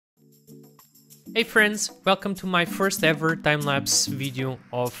Hey friends, welcome to my first ever time-lapse video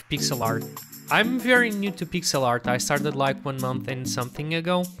of pixel art. I'm very new to pixel art. I started like 1 month and something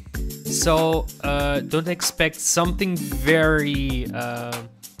ago, so don't expect something very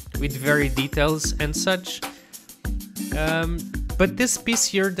with very details and such. But this piece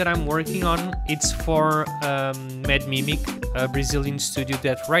here that I'm working on, it's for Mad Mimic, a Brazilian studio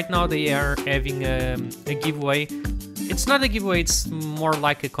that right now they are having a giveaway. It's not a giveaway, it's more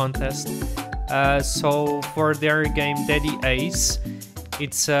like a contest. So for their game Daddy Ace,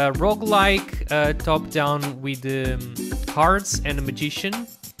 it's a roguelike top-down with cards and a magician,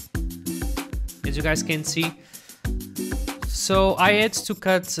 as you guys can see. So I had to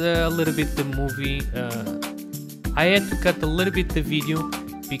cut a little bit the movie. I had to cut a little bit the video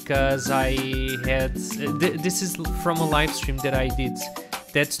because I had this is from a live stream that I did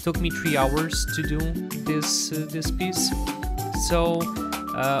that took me 3 hours to do this piece. So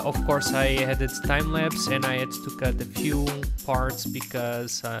of course I had it time lapse and I had to cut a few parts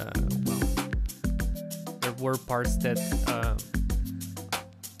because well, there were parts that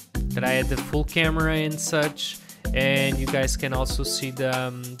I had the full camera and such. And you guys can also see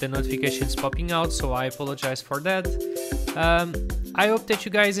the notifications popping out, so I apologize for that. I hope that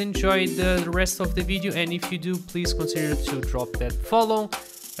you guys enjoyed the rest of the video, and if you do, please consider to drop that follow,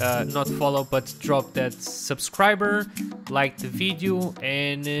 not follow, but drop that subscriber, like the video,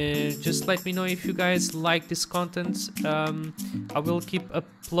 and just let me know if you guys like this content. I will keep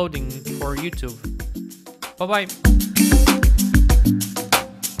uploading for YouTube. Bye bye.